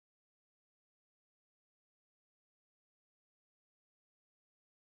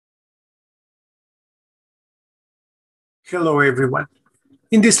Hello, everyone.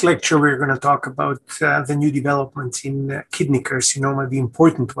 In this lecture, we're going to talk about the new developments in kidney carcinoma, the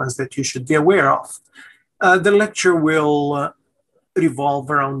important ones that you should be aware of. The lecture will revolve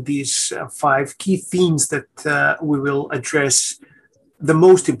around these 5 key themes that we will address the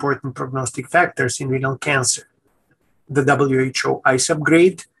most important prognostic factors in renal cancer: the WHO I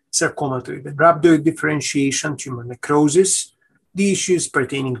subgrade, sarcomatoid and rhabdoid differentiation, tumor necrosis, the issues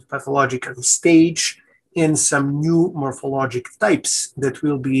pertaining to pathological stage, and some new morphologic types that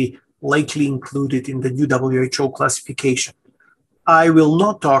will be likely included in the new WHO classification. I will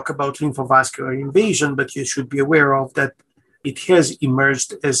not talk about lymphovascular invasion, but you should be aware of that it has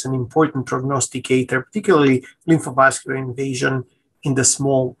emerged as an important prognosticator, particularly lymphovascular invasion in the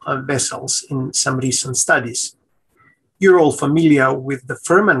small vessels in some recent studies. You're all familiar with the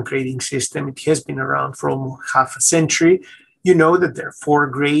Furman grading system. It has been around for almost half a century. You know that there are 4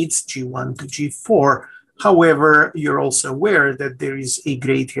 grades, G1 to G4. However, you're also aware that there is a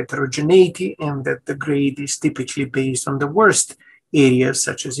grade heterogeneity and that the grade is typically based on the worst areas,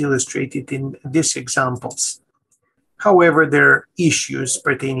 such as illustrated in these examples. However, there are issues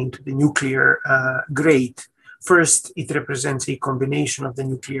pertaining to the nuclear grade. First, it represents a combination of the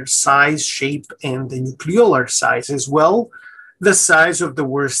nuclear size, shape, and the nucleolar size as well. The size of the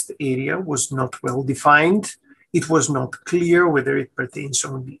worst area was not well defined. It was not clear whether it pertains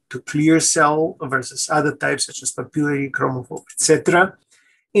only to clear cell versus other types such as papillary, chromophobe, etc.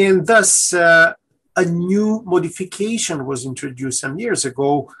 And thus, a new modification was introduced some years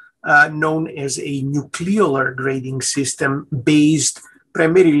ago, known as a nucleolar grading system based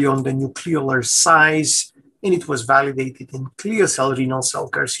primarily on the nucleolar size, and it was validated in clear cell renal cell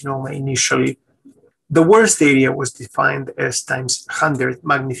carcinoma initially. The worst area was defined as times 100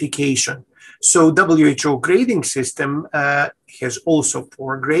 magnification. So WHO grading system has also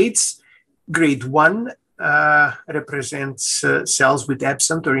 4 grades. Grade 1 represents cells with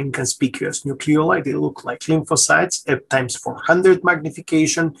absent or inconspicuous nucleoli. They look like lymphocytes at times 400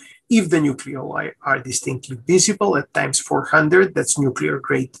 magnification. If the nucleoli are distinctly visible at times 400, that's nuclear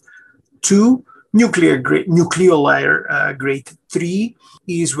grade 2. Nucleolar grade 3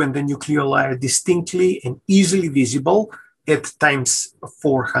 is when the nucleoli are distinctly and easily visible at times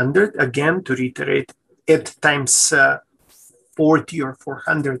 400, again, to reiterate, at times 40 or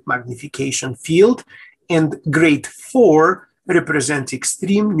 400 magnification field. And grade 4 represents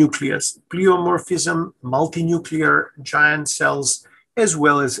extreme nucleus pleomorphism, multinuclear giant cells, as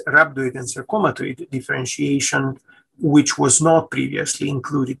well as rhabdoid and sarcomatoid differentiation, which was not previously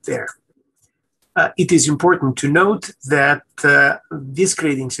included there. It is important to note that this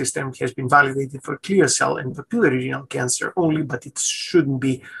grading system has been validated for clear cell and papillary renal cancer only, but it shouldn't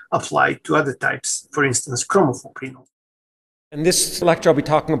be applied to other types, for instance, chromophobe renal. In this lecture, I'll be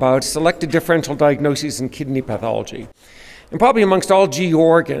talking about selected differential diagnoses in kidney pathology. And probably amongst all GE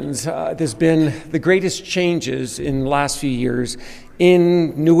organs, there's been the greatest changes in the last few years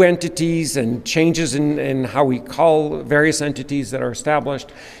in new entities and changes in how we call various entities that are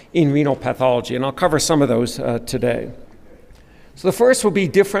established in renal pathology. And I'll cover some of those today. So the first will be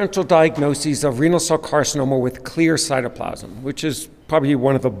differential diagnoses of renal cell carcinoma with clear cytoplasm, which is probably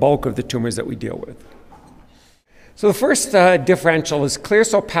one of the bulk of the tumors that we deal with. So the first differential is clear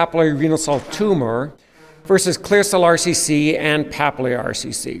cell papillary renal cell tumor versus clear cell RCC and papillary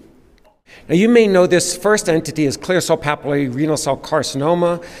RCC. Now, you may know this first entity as clear cell papillary renal cell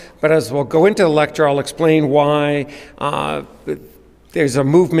carcinoma, but as we'll go into the lecture, I'll explain why there's a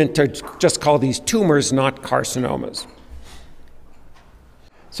movement to just call these tumors, not carcinomas.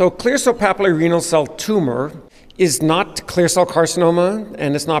 So clear cell papillary renal cell tumor is not clear cell carcinoma,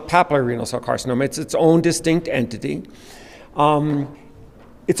 and it's not papillary renal cell carcinoma. It's its own distinct entity.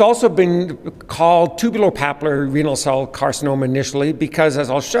 It's also been called tubular-papillary renal cell carcinoma initially because, as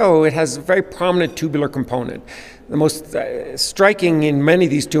I'll show, it has a very prominent tubular component. The most striking in many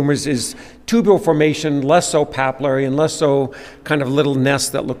of these tumors is tubule formation, less so papillary, and less so kind of little nests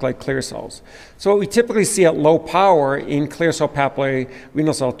that look like clear cells. So what we typically see at low power in clear cell papillary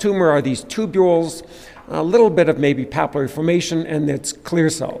renal cell tumor are these tubules, a little bit of maybe papillary formation, and it's clear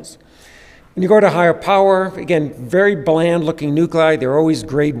cells. When you go to higher power, again, very bland looking nuclei. They're always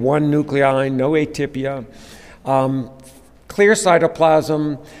grade 1 nuclei, no atypia. Clear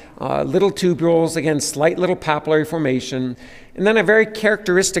cytoplasm, little tubules, again, slight little papillary formation. And then a very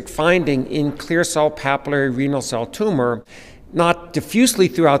characteristic finding in clear cell papillary renal cell tumor, not diffusely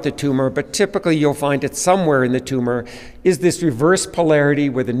throughout the tumor, but typically you'll find it somewhere in the tumor, is this reverse polarity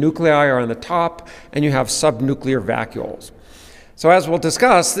where the nuclei are on the top and you have subnuclear vacuoles. So as we'll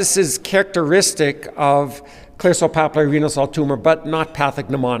discuss, this is characteristic of clear cell papillary renal cell tumor, but not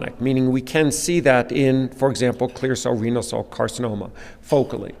pathognomonic, meaning we can see that in, for example, clear cell renal cell carcinoma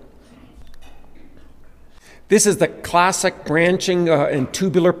focally. This is the classic branching and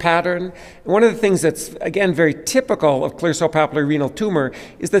tubular pattern. And one of the things that's, again, very typical of clear cell papillary renal tumor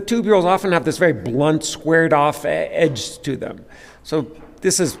is the tubules often have this very blunt, squared off edge to them. So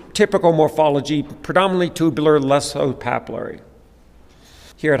this is typical morphology, predominantly tubular, less so papillary.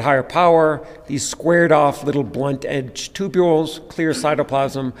 Here at higher power, these squared off little blunt edge tubules, clear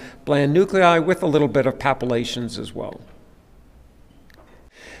cytoplasm, bland nuclei with a little bit of papillations as well.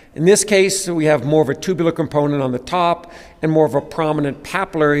 In this case, we have more of a tubular component on the top and more of a prominent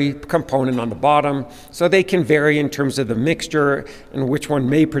papillary component on the bottom. So they can vary in terms of the mixture and which one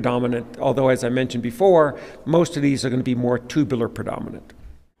may predominate, although as I mentioned before, most of these are going to be more tubular predominant.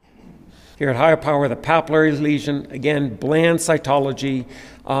 Here at higher power, the papillary lesion, again, bland cytology,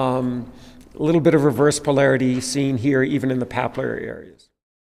 a little bit of reverse polarity seen here even in the papillary areas.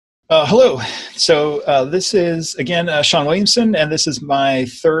 Hello. So this is, again, Sean Williamson, and this is my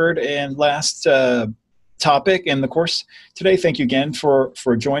third and last topic in the course today. Thank you again for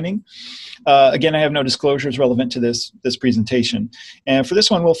joining. Again, I have no disclosures relevant to this presentation. And for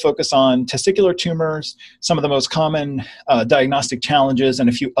this one, we'll focus on testicular tumors, some of the most common diagnostic challenges, and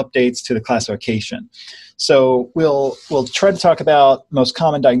a few updates to the classification. So we'll try to talk about most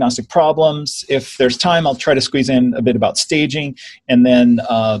common diagnostic problems. If there's time, I'll try to squeeze in a bit about staging, and then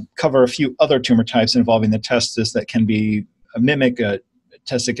cover a few other tumor types involving the testis that can mimic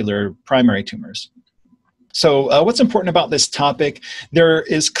testicular primary tumors. So what's important about this topic, there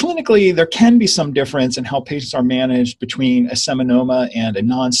can be some difference in how patients are managed between a seminoma and a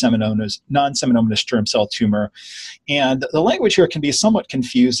non-seminomatous germ cell tumor. And the language here can be somewhat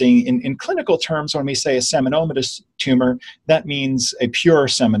confusing. In clinical terms, when we say a seminomatous tumor, that means a pure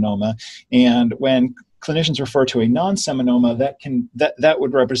seminoma. And when clinicians refer to a non-seminoma, that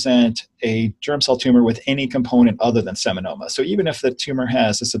would represent a germ cell tumor with any component other than seminoma. So even if the tumor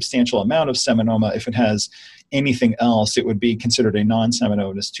has a substantial amount of seminoma, if it has anything else, it would be considered a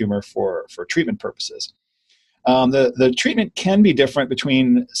non-seminomatous tumor for treatment purposes. The treatment can be different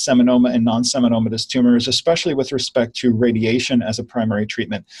between seminoma and non-seminomatous tumors, especially with respect to radiation as a primary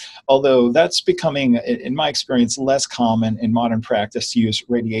treatment, although that's becoming, in my experience, less common in modern practice to use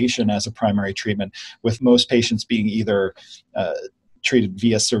radiation as a primary treatment, with most patients being either treated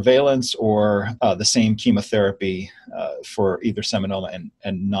via surveillance or the same chemotherapy for either seminoma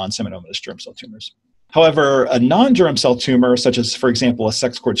and non-seminomatous germ cell tumors. However, a non-germ cell tumor, such as, for example, a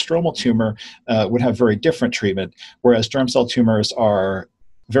sex cord stromal tumor, would have very different treatment, whereas germ cell tumors are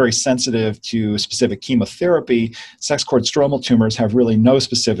very sensitive to specific chemotherapy. Sex cord stromal tumors have really no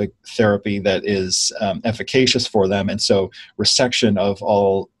specific therapy that is efficacious for them, and so resection of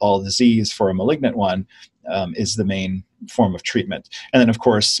all disease for a malignant one is the main form of treatment. And then, of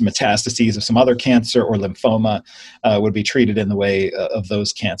course, metastases of some other cancer or lymphoma would be treated in the way of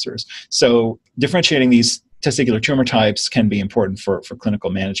those cancers. So differentiating these testicular tumor types can be important for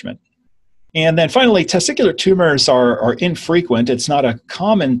clinical management. And then finally, testicular tumors are infrequent. It's not a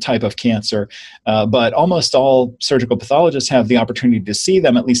common type of cancer, but almost all surgical pathologists have the opportunity to see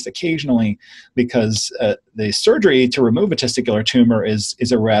them at least occasionally, because the surgery to remove a testicular tumor is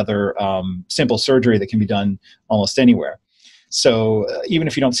a rather simple surgery that can be done almost anywhere. So even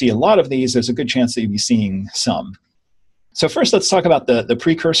if you don't see a lot of these, there's a good chance that you'll be seeing some. So first, let's talk about the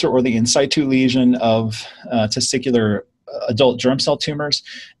precursor or the in situ lesion of testicular adult germ cell tumors.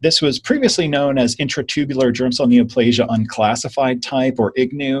 This was previously known as intratubular germ cell neoplasia unclassified type, or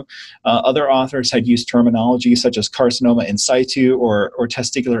IGNU. Other authors had used terminology such as carcinoma in situ or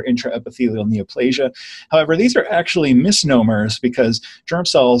testicular intraepithelial neoplasia. However, these are actually misnomers because germ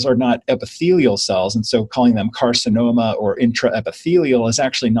cells are not epithelial cells, and so calling them carcinoma or intraepithelial is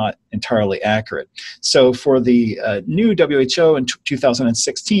actually not entirely accurate. So for the new WHO in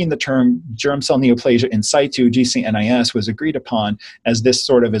 2016, the term germ cell neoplasia in situ, GCNIS, was agreed upon, as this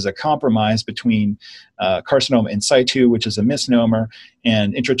sort of is a compromise between carcinoma in situ, which is a misnomer,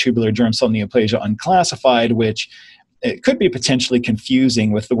 and intratubular germ cell neoplasia unclassified, which it could be potentially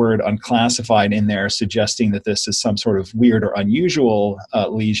confusing with the word unclassified in there, suggesting that this is some sort of weird or unusual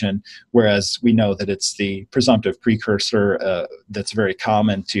lesion, whereas we know that it's the presumptive precursor that's very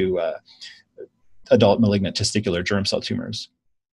common to adult malignant testicular germ cell tumors.